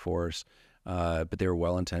in the workforce. But they were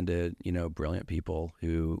well-intended, brilliant people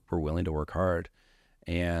who were willing to work hard.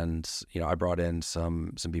 And, I brought in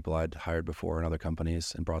some people I'd hired before in other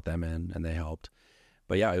companies and brought them in, and they helped.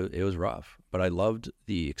 But yeah, it was rough, but I loved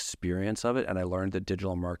the experience of it. And I learned that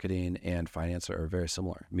digital marketing and finance are very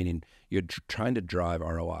similar, meaning you're trying to drive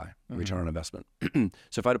ROI, return on investment. So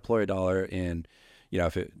if I deploy $1 in,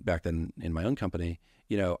 back then in my own company,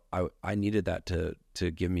 I needed that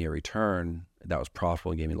to give me a return that was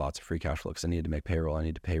profitable and gave me lots of free cash flow, because I needed to make payroll, I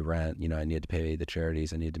needed to pay rent, I needed to pay the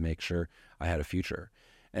charities, I needed to make sure I had a future.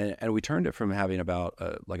 And we turned it from having about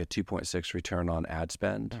like a 2.6 return on ad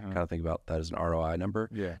spend, kind of think about that as an ROI number,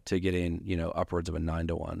 to getting, upwards of a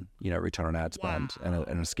 9-to-1, return on ad spend, and a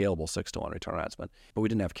scalable 6-to-1 return on ad spend. But we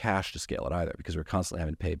didn't have cash to scale it either, because we were constantly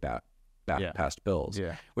having to pay back past bills,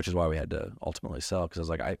 which is why we had to ultimately sell, because I was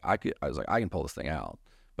like, I can pull this thing out.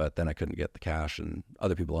 But then I couldn't get the cash, and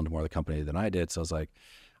other people owned more of the company than I did. So I was like,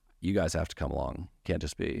 you guys have to come along. Can't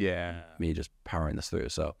just be me just powering this through.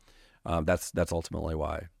 So that's ultimately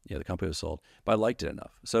why the company was sold. But I liked it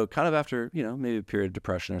enough. So kind of after, maybe a period of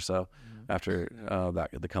depression or so, after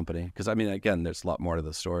the company. Because, again, there's a lot more to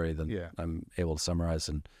the story than I'm able to summarize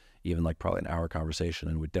in even like probably an hour conversation.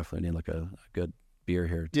 And we definitely need like a good beer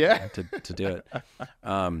here to do it. So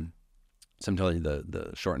I'm telling you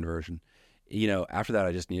the shortened version. After that,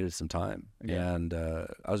 I just needed some time, and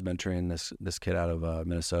I was mentoring this kid out of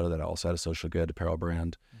Minnesota that also had a social good apparel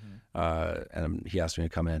brand, and he asked me to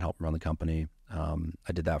come in and help him run the company.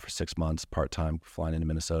 I did that for 6 months, part-time, flying into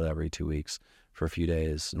Minnesota every 2 weeks for a few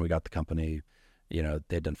days. And we got the company,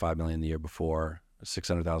 they'd done $5 million the year before,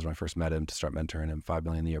 $600,000 when I first met him to start mentoring him, $5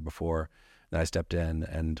 million the year before. Then I stepped in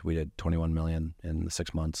and we did $21 million in the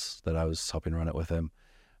 6 months that I was helping run it with him.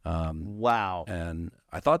 Wow. And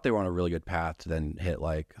I thought they were on a really good path to then hit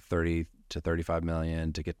like 30 to 35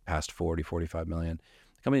 million, to get past 40, 45 million.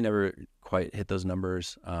 The company never quite hit those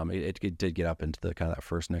numbers. It did get up into the kind of that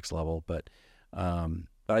first next level, but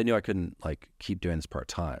I knew I couldn't like keep doing this part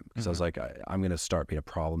time, because I was like, I'm going to start being a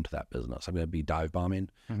problem to that business. I'm going to be dive bombing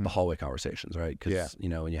the hallway conversations, right? Because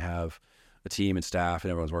when you have a team and staff and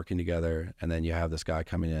everyone's working together, and then you have this guy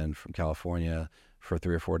coming in from California for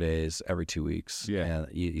 3 or 4 days every 2 weeks, and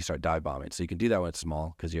you start dive bombing. So you can do that when it's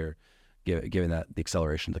small, because you're giving that the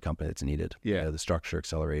acceleration to the company that's needed. The structure,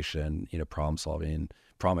 acceleration, problem solving,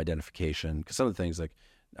 problem identification. Because some of the things, like,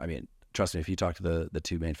 trust me, if you talk to the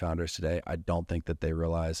two main founders today, I don't think that they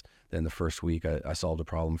realize that in the first week I solved a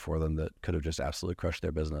problem for them that could have just absolutely crushed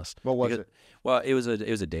their business. What was it? Well, it was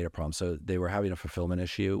a data problem. So they were having a fulfillment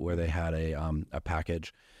issue where they had a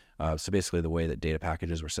package. So basically, the way that data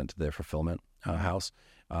packages were sent to their fulfillment house,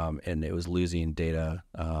 and it was losing data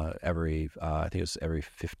every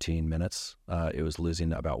 15 minutes. It was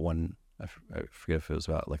losing about I forget if it was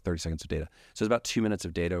about like 30 seconds of data. So it was about 2 minutes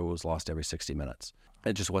of data was lost every 60 minutes.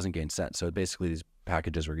 It just wasn't getting sent. So basically, these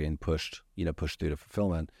packages were getting pushed through to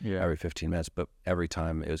fulfillment every 15 minutes. But every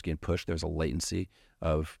time it was getting pushed, there was a latency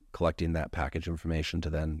of collecting that package information to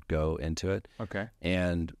then go into it. Okay.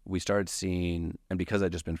 And we started seeing, and because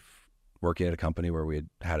I'd just been working at a company where we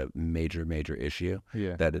had a major issue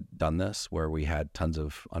that had done this, where we had tons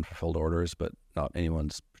of unfulfilled orders, but not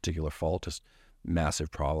anyone's particular fault, just massive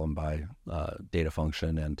problem by data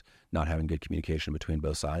function and not having good communication between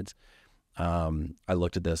both sides. I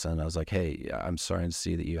looked at this and I was like, hey, I'm starting to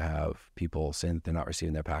see that you have people saying that they're not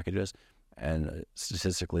receiving their packages, and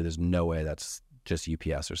statistically there's no way that's just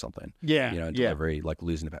UPS or something. Delivery, like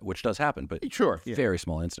losing the which does happen, but very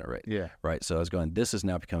small incident rate. Right. So I was going, this is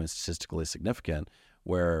now becoming statistically significant,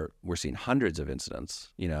 where we're seeing hundreds of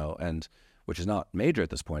incidents, and which is not major at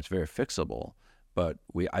this point. It's very fixable, but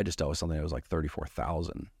I just dealt with something that was like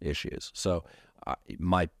 34,000 issues. So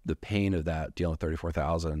the pain of that, dealing with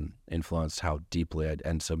 34,000, influenced how deeply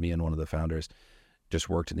and so me and one of the founders just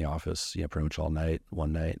worked in the office, pretty much all night,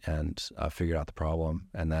 one night, and figured out the problem.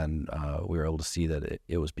 And then we were able to see that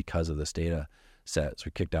it was because of this data set. So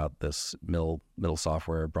we kicked out this middle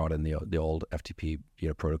software, brought in the old FTP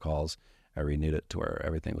protocols, I renewed it to where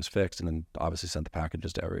everything was fixed, and then obviously sent the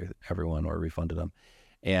packages to everyone or refunded them.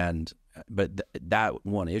 But that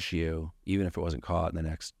one issue, even if it wasn't caught in the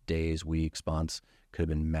next days, weeks, months, could have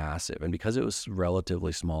been massive. And because it was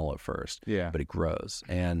relatively small at first, but it grows.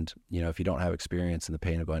 And, if you don't have experience in the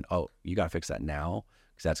pain of going, oh, you got to fix that now,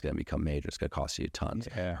 because that's going to become major. It's going to cost you tons.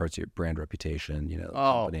 It hurts your brand reputation,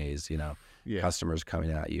 companies, customers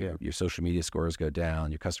coming at you. Your social media scores go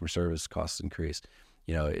down. Your customer service costs increase.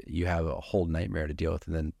 You have a whole nightmare to deal with.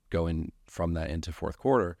 And then going from that into fourth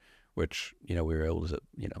quarter, which, we were able to,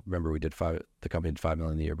 remember the company did $5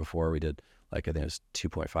 million the year before. We did I think it was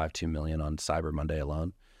 2 million on Cyber Monday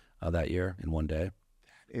alone that year in one day.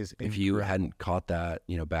 That is if you hadn't caught that,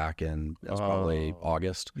 back in, that's probably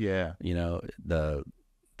August. The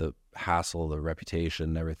hassle, the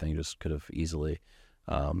reputation, everything just could have easily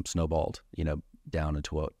snowballed, down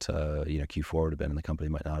into what, Q4 would have been, and the company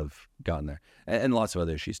might not have gotten there. And lots of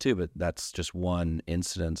other issues too, but that's just one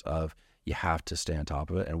instance of, you have to stay on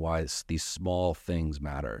top of it, and why these small things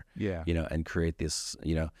matter. And create this,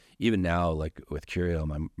 even now, like with Curio,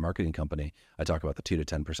 my marketing company, I talk about the 2 to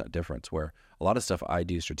 10% difference, where a lot of stuff I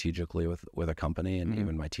do strategically with a company, and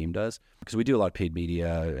even my team does, because we do a lot of paid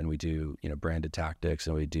media, and we do, branded tactics,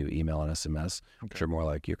 and we do email and SMS, which are more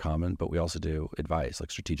like your common, but we also do advice,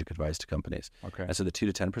 like strategic advice to companies. And so the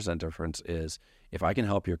 2 to 10% difference is, if I can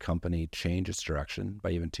help your company change its direction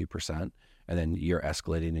by even 2%, and then you're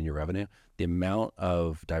escalating in your revenue, the amount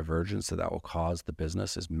of divergence that will cause the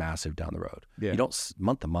business is massive down the road. You don't,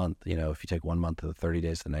 month to month, if you take 1 month of the 30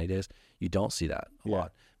 days to the 90 days, you don't see that a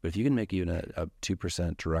lot. But if you can make even a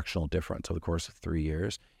 2% directional difference over the course of 3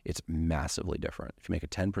 years, it's massively different. If you make a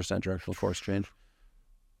 10% directional course change,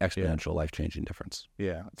 exponential life-changing difference.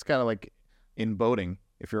 It's kind of like in boating.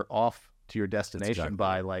 If you're off to your destination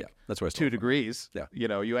by that's where 2 degrees,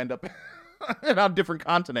 you end up on a different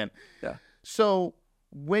continent. So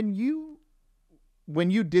when you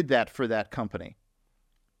did that for that company,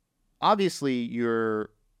 obviously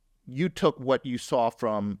you took what you saw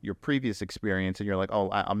from your previous experience, and you're like, oh,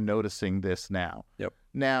 I'm noticing this now.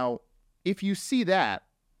 Now, if you see that,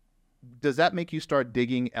 does that make you start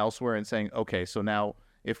digging elsewhere and saying, okay, so now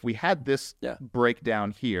if we had this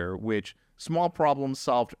breakdown here, which small problems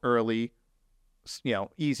solved early,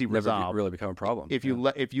 easy resolve, never really become a problem. If you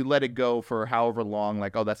let it go for however long,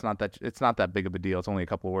 like, oh, it's not that big of a deal. It's only a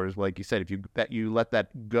couple of orders. Like you said, if you let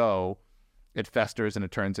that go, it festers and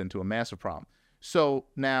it turns into a massive problem. So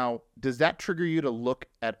now, does that trigger you to look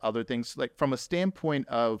at other things, like from a standpoint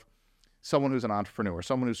of someone who's an entrepreneur,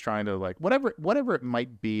 someone who's trying to, like, whatever it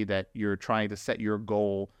might be that you're trying to set your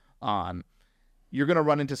goal on, you're going to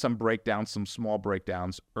run into some small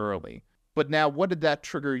breakdowns early. But now, what did that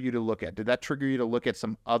trigger you to look at? Did that trigger you to look at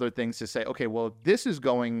some other things to say, okay, well, if this is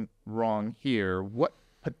going wrong here, what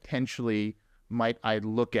potentially might I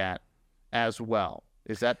look at as well?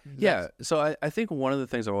 So I think one of the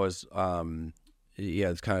things I've always,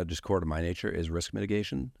 it's kind of just core to my nature is risk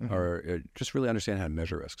mitigation, or just really understand how to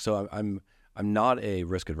measure risk. So I'm not a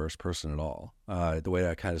risk adverse person at all. The way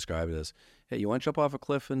I kind of describe it is, hey, you want to jump off a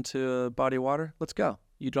cliff into a body of water? Let's go.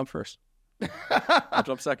 You jump first. I'll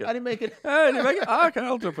jump second. I didn't make it. I didn't make it. Oh, okay,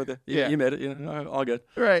 I'll jump with you. You made it. All good.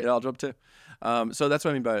 Right. I'll jump too. So that's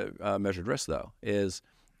what I mean by measured risk, though, is,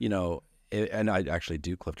 and I actually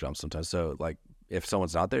do cliff jumps sometimes. So, like, if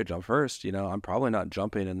someone's not there, jump first. I'm probably not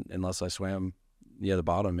jumping unless I swam near the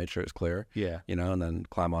bottom, made sure it's clear. Yeah. And then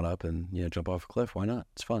climb on up and jump off a cliff. Why not?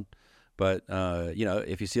 It's fun. But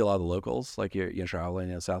if you see a lot of the locals, like you're traveling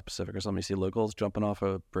in the South Pacific or something, you see locals jumping off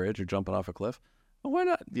a bridge or jumping off a cliff. Well, why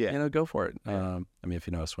not? Yeah. Go for it. If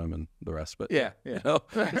you know how to swim and the rest, but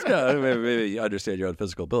maybe you understand your own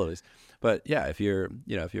physical abilities. But yeah, if you're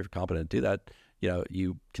competent to do that,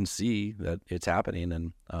 you can see that it's happening,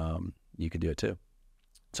 and you can do it too.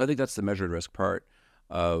 So I think that's the measured risk part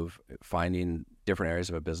of finding different areas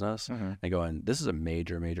of a business and going, this is a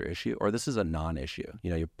major, major issue, or this is a non-issue.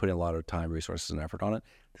 You're putting a lot of time, resources, and effort on it.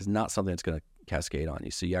 It's not something that's going to cascade on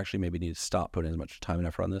you. So you actually maybe need to stop putting as much time and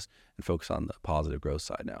effort on this and focus on the positive growth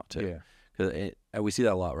side now too. Yeah. Because we see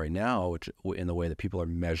that a lot right now, which in the way that people are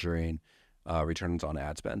measuring returns on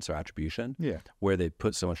ad spend, so attribution, where they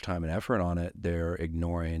put so much time and effort on it, they're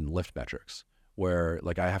ignoring lift metrics. Where,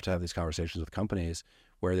 like, I have to have these conversations with companies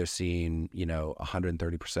where they're seeing,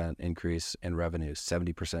 130% increase in revenue,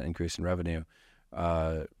 70% increase in revenue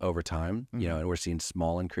over time, and we're seeing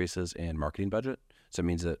small increases in marketing budget. So it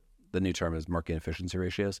means that the new term is marketing efficiency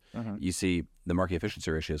ratios. You see the marketing efficiency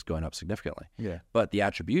ratios going up significantly. Yeah. But the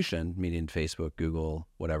attribution, meaning Facebook, Google,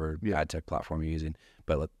 whatever ad tech platform you're using,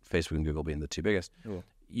 but Facebook and Google being the two biggest,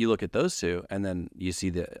 you look at those two, and then you see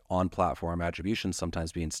the on-platform attribution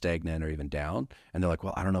sometimes being stagnant or even down, and they're like,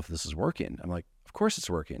 well, I don't know if this is working. I'm like, of course it's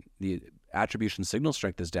working. The attribution signal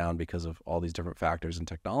strength is down because of all these different factors in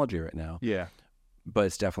technology right now. Yeah. But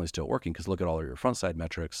it's definitely still working, because look at all of your front side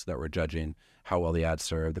metrics that we're judging, how well the ads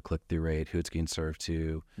serve, the click-through rate, who it's getting served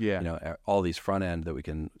to, all these front end that we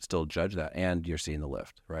can still judge that, and you're seeing the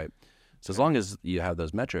lift, right? So as long as you have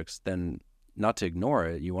those metrics, then not to ignore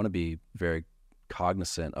it, you want to be very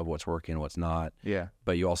cognizant of what's working and what's not. Yeah.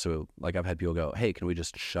 But you also, like, I've had people go, hey, can we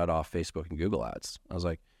just shut off Facebook and Google ads? I was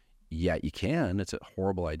like, yeah, you can. It's a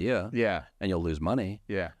horrible idea. Yeah. And you'll lose money.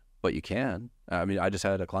 Yeah. But you can. I just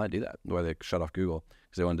had a client do that, where they shut off Google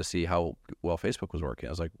because they wanted to see how well Facebook was working.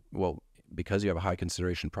 I was like, well, because you have a high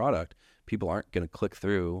consideration product, people aren't going to click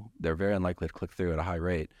through. They're very unlikely to click through at a high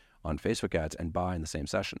rate on Facebook ads and buy in the same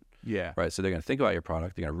session. Yeah. Right. So they're going to think about your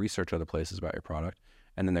product. They're going to research other places about your product,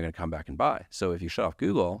 and then they're going to come back and buy. So if you shut off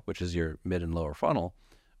Google, which is your mid and lower funnel,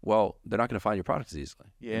 well, they're not going to find your product as easily.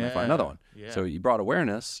 Yeah. They're going to find another one. Yeah. So you brought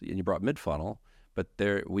awareness and you brought mid funnel, but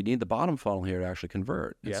we need the bottom funnel here to actually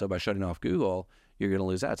convert. And so by shutting off Google, you're going to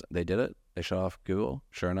lose ads. They did it. They shut off Google.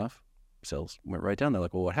 Sure enough, sales went right down. They're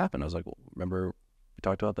like, well, what happened? I was like, well, remember we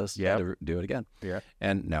talked about this? Yeah. Do it again. Yeah.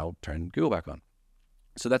 And now turn Google back on.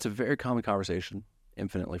 So that's a very common conversation,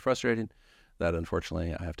 infinitely frustrating, that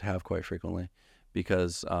unfortunately I have to have quite frequently,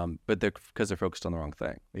 because they're focused on the wrong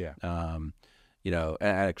thing. Yeah. And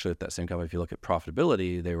actually at that same company, if you look at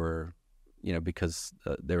profitability, they were, because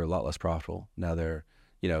they were a lot less profitable. Now they're,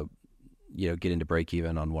 getting to break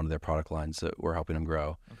even on one of their product lines that we're helping them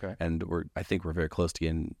grow. Okay. And I think we're very close to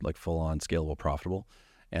getting like full on scalable profitable.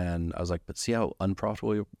 And I was like, but see how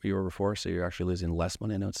unprofitable you were before? So you're actually losing less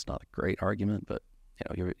money. I know it's not a great argument, but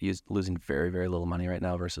you're losing very, very little money right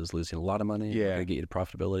now versus losing a lot of money. Yeah. We're gonna get you to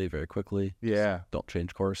profitability very quickly. Yeah. Just don't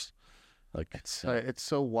change course. Like it's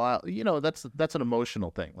so wild. That's an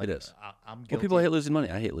emotional thing. Like, it is. I'm guilty. Well, people hate losing money.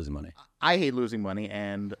 I hate losing money. I hate losing money,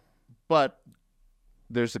 but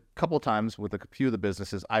there's a couple of times with a few of the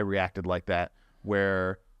businesses I reacted like that,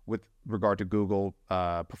 where with regard to Google,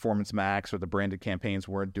 Performance Max or the branded campaigns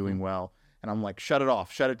weren't doing well, And I'm like, shut it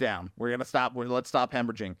off, shut it down. Let's stop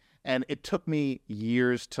hemorrhaging. And it took me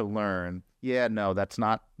years to learn. Yeah, no, that's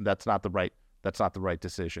not the right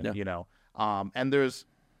decision. Yeah. You know, and there's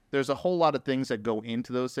a whole lot of things that go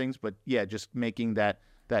into those things. But yeah, just making that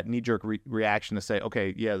knee-jerk reaction to say,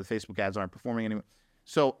 okay, yeah, the Facebook ads aren't performing anymore.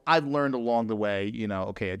 So I've learned along the way, you know,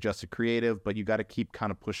 okay, adjust the creative, but you got to keep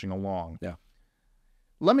kind of pushing along. Yeah.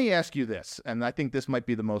 Let me ask you this, and I think this might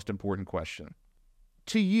be the most important question.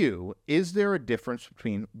 To you, is there a difference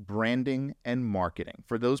between branding and marketing?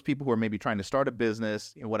 For those people who are maybe trying to start a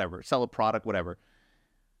business, you know, whatever, sell a product, whatever.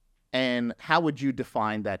 And how would you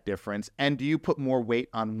define that difference? And do you put more weight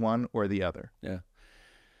on one or the other? Yeah.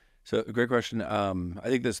 So great question. I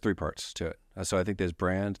think there's three parts to it. So I think there's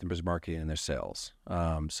brand, there's marketing, and there's sales.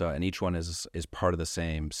 And each one is part of the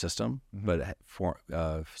same system, but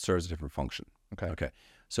serves a different function. Okay.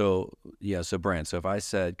 So brand. So if I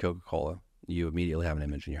said Coca-Cola, you immediately have an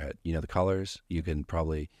image in your head. You know the colors. You can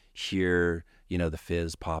probably hear, you know, the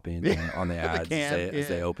fizz popping on the ads as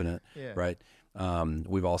they open it, right?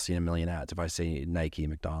 We've all seen a million ads. If I say Nike,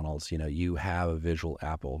 McDonald's, you know, you have a visual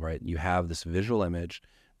Apple, right? You have this visual image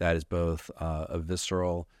that is both a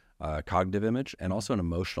visceral, cognitive image and also an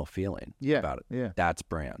emotional feeling about it. Yeah. That's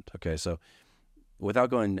brand. Okay, so without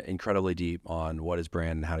going incredibly deep on what is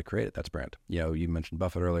brand and how to create it, that's brand. You know, you mentioned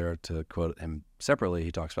Buffett earlier. To quote him separately,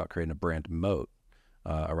 he talks about creating a brand moat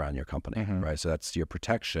around your company, right? So that's your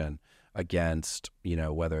protection against, you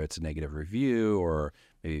know, whether it's a negative review or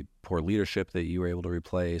maybe poor leadership that you were able to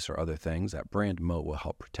replace or other things. That brand moat will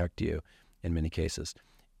help protect you in many cases.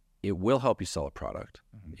 It will help you sell a product.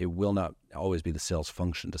 It will not always be the sales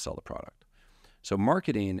function to sell the product. So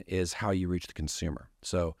marketing is how you reach the consumer.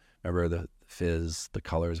 So remember the fizz, the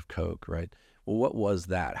colors of Coke, right? Well, what was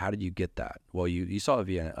that? How did you get that? Well, you saw it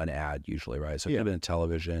via an ad usually, right? So it could have been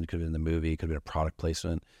television, it could have been the movie, it could have been a product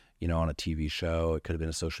placement, you know, on a TV show. It could have been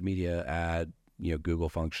a social media ad, you know, Google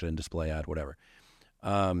function, display ad, whatever.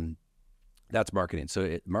 That's marketing.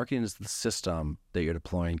 So marketing is the system that you're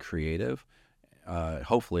deploying creative,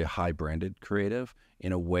 hopefully a high branded creative,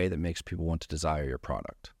 in a way that makes people want to desire your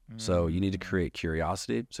product. So you need to create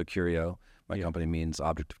curiosity. So Curio, my company, means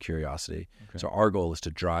object of curiosity. Okay. So our goal is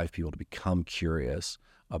to drive people to become curious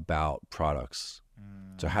about products.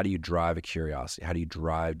 So how do you drive a curiosity? How do you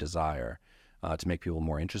drive desire to make people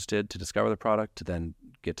more interested, to discover the product, to then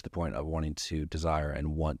get to the point of wanting to desire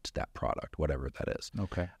and want that product, whatever that is.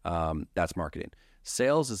 Okay. That's marketing.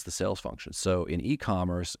 Sales is the sales function. So in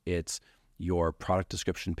e-commerce, it's your product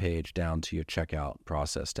description page down to your checkout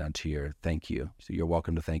process, down to your thank you. So you're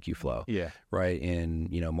welcome to thank you flow. Yeah. Right. In,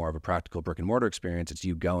 you know, more of a practical brick and mortar experience, it's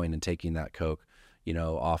you going and taking that Coke, you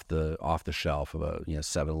know, off the shelf of a, you know,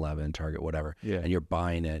 7-Eleven, Target, whatever. Yeah. And you're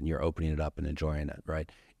buying it and you're opening it up and enjoying it. Right.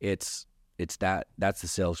 That's the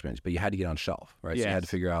sales experience, but you had to get on shelf, right? Yes. So you had to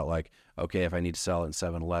figure out like, okay, if I need to sell it in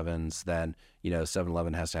 7-Elevens, then, you know,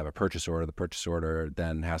 7-Eleven has to have a purchase order. The purchase order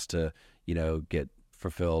then has to, you know, get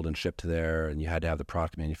fulfilled and shipped to there, and you had to have the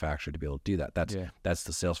product manufactured to be able to do that. That's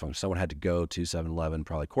the sales function. Someone had to go to 7-Eleven,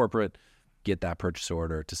 probably corporate, get that purchase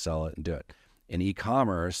order to sell it and do it. In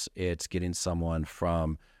e-commerce, it's getting someone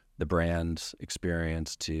from the brand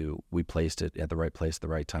experience to, we placed it at the right place, at the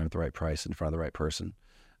right time, at the right price, in front of the right person.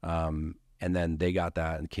 And then they got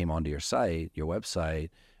that and came onto your site, your website,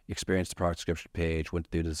 experienced the product description page, went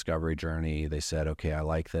through the discovery journey. They said, okay, I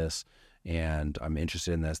like this and I'm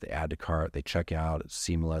interested in this. They add to cart, they check out, it's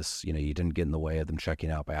seamless. You know, you didn't get in the way of them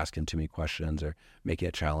checking out by asking too many questions or making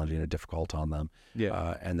it challenging or difficult on them.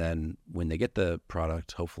 Yeah. And then when they get the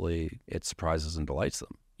product, hopefully it surprises and delights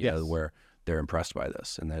them, you know, where they're impressed by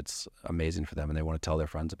this and that's amazing for them and they want to tell their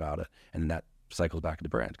friends about it. And that cycles back into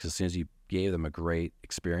brand, because as soon as you gave them a great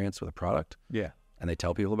experience with a product, and they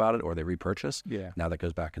tell people about it or they repurchase, now that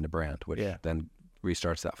goes back into brand, which then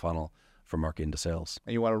restarts that funnel from marketing to sales.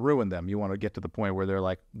 And you want to ruin them. You want to get to the point where they're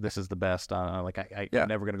like, "This is the best. I'm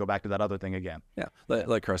never going to go back to that other thing again." Yeah,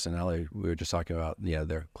 like Carson and Ellie, we were just talking about,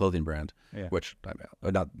 their clothing brand, which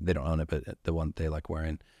not they don't own it, but the one they like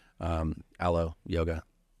wearing, Aloe Yoga.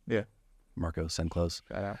 Yeah. Marco, send clothes.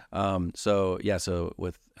 So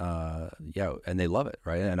with and they love it,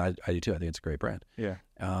 right? And I do too. I think it's a great brand. Yeah.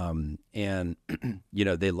 And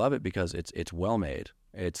they love it because it's well made.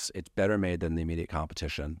 It's better made than the immediate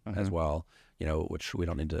competition as well. Which we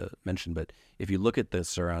don't need to mention. But if you look at the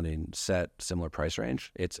surrounding set, similar price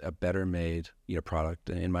range, it's a better made product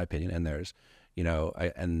in my opinion, and theirs.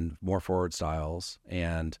 And more forward styles,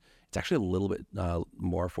 and it's actually a little bit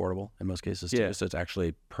more affordable in most cases too. Yeah. So it's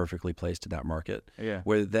actually perfectly placed to that market. Yeah.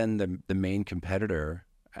 Where then the main competitor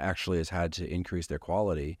actually has had to increase their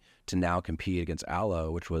quality to now compete against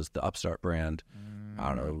Aloe, which was the upstart brand, I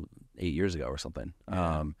don't know, 8 years ago or something.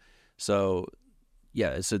 Yeah. So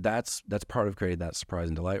that's part of creating that surprise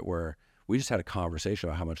and delight, where we just had a conversation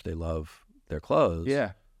about how much they love their clothes.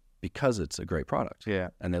 Yeah. Because it's a great product. Yeah.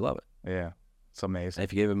 And they love it. Yeah. It's amazing. And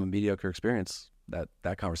if you gave them a mediocre experience,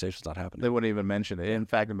 that conversation's not happening. They wouldn't even mention it. In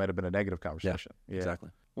fact, it might have been a negative conversation. Yeah. Exactly.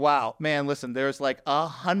 Wow, man, listen, there's like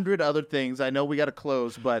 100 other things. I know we got to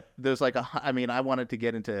close, but there's like I wanted to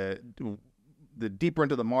get into the deeper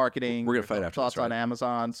into the marketing. We're going to fight after thoughts this, right? on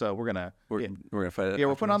Amazon. So we're going to fight it. Yeah,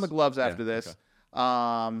 we're putting on the gloves after Yeah, this.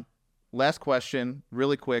 okay. Last question,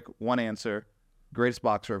 really quick, one answer. Greatest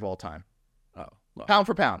boxer of all time. Oh, well, Pound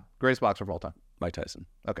for pound, greatest boxer of all time. Mike Tyson.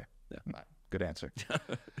 Okay. Yeah. All right, good answer.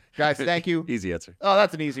 Guys, thank you. Easy answer. Oh,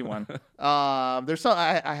 that's an easy one. There's some.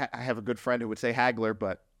 I have a good friend who would say Hagler,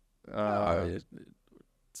 but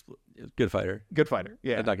Good fighter. good fighter.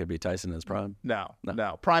 Yeah. It's not going to be Tyson in his prime. No.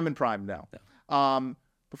 No. Prime and prime, no.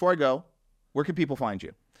 Before I go, where can people find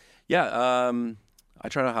you? Yeah, I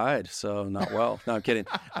try to hide, so not well. No, I'm kidding.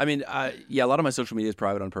 I mean, a lot of my social media is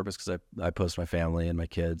private on purpose because I post my family and my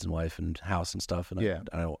kids and wife and house and stuff, and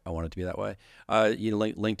I want it to be that way.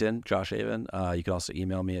 LinkedIn, Josh Aven. You can also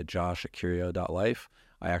email me at josh@curio.life.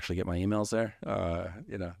 I actually get my emails there.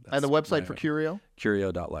 And the website for Curio?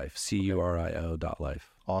 Curio.life,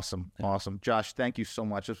 CURIO.life. Awesome. Awesome. Josh, thank you so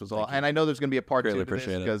much. This was all. And I know there's going to be a part 2 Greatly to this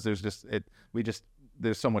appreciate it. because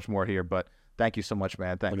there's so much more here, but thank you so much,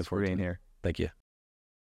 man. Thanks for being here. Thank you.